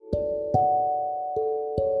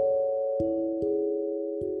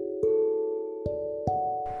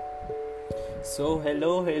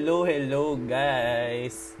Hello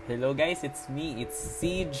guys. Hello guys, it's me, it's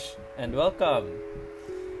Siege, and welcome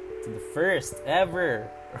to the first ever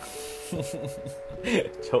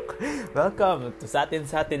joke. Welcome to Satin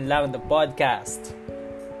lang the podcast.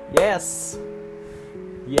 Yes.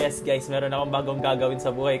 Yes guys, meron akong bagong gagawin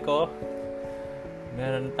sa buhay ko.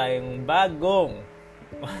 Meron tayong bagong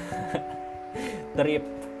trip,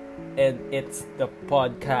 and it's the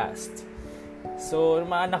podcast. So,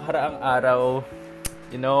 mga nakaraang araw,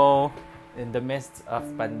 in the midst of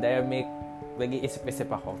pandemic, nag-iisip-isip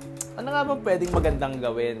ako. Ano nga ba pwedeng magandang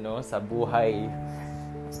gawin, sa buhay?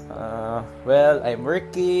 I'm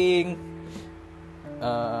working.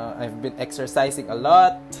 I've been exercising a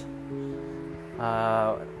lot.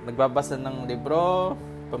 Nagbabasa ng libro,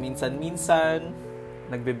 paminsan-minsan.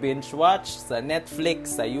 Nagbe-binge watch sa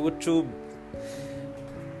Netflix, sa YouTube.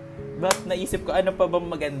 But naisip ko, ano pa ba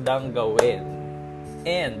magandang gawin?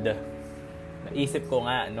 And naisip ko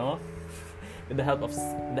nga, with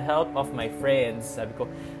the help of my friends, sabi ko,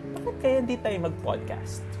 bakit kaya hindi tayo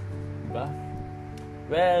mag-podcast? Diba?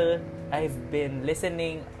 Well, I've been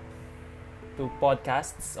listening to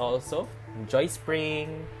podcasts also. Joy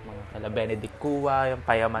Spring, mga kala Benedict Cua, yung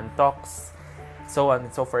Payaman Talks, so on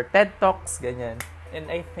and so forth, TED Talks, ganyan. And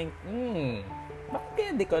I think, bakit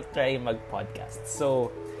kaya hindi ko try mag-podcast? So,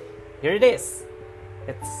 here it is.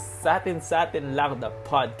 It's Satin lang the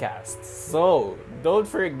podcast. So, don't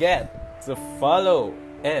forget to follow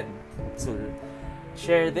and to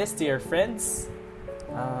share this to your friends.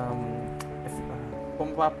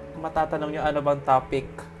 Kung matatanong nyo ano bang topic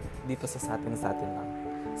dito sa Satin lang.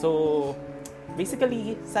 So,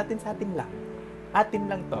 basically, Satin lang. Atin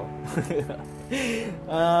lang to.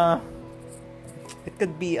 It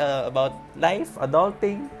could be about life,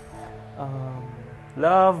 adulting,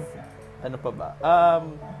 love, ano pa ba?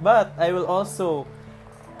 But I will also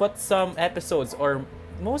put some episodes or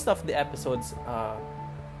most of the episodes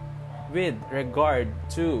with regard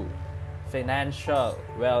to financial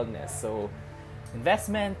wellness. So,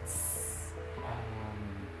 investments,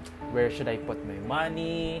 where should I put my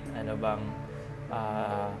money? Ano bang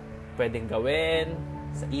pwedeng gawin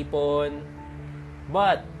sa ipon?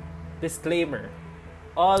 But, disclaimer,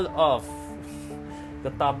 all of the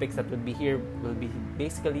topics that would be here will be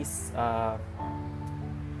basically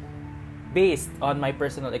based on my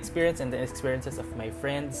personal experience and the experiences of my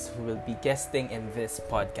friends who will be guesting in this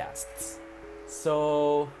podcast.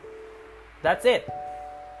 So, that's it.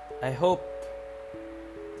 I hope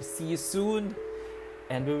to see you soon,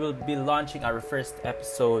 and we will be launching our first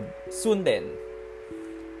episode soon then.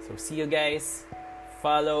 So, see you guys.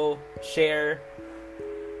 Follow, share,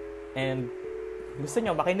 and gusto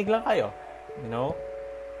nyo, makinig lang kayo.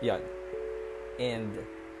 Yan. And,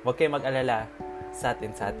 huwag kayo mag-alala, satin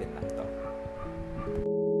lang to.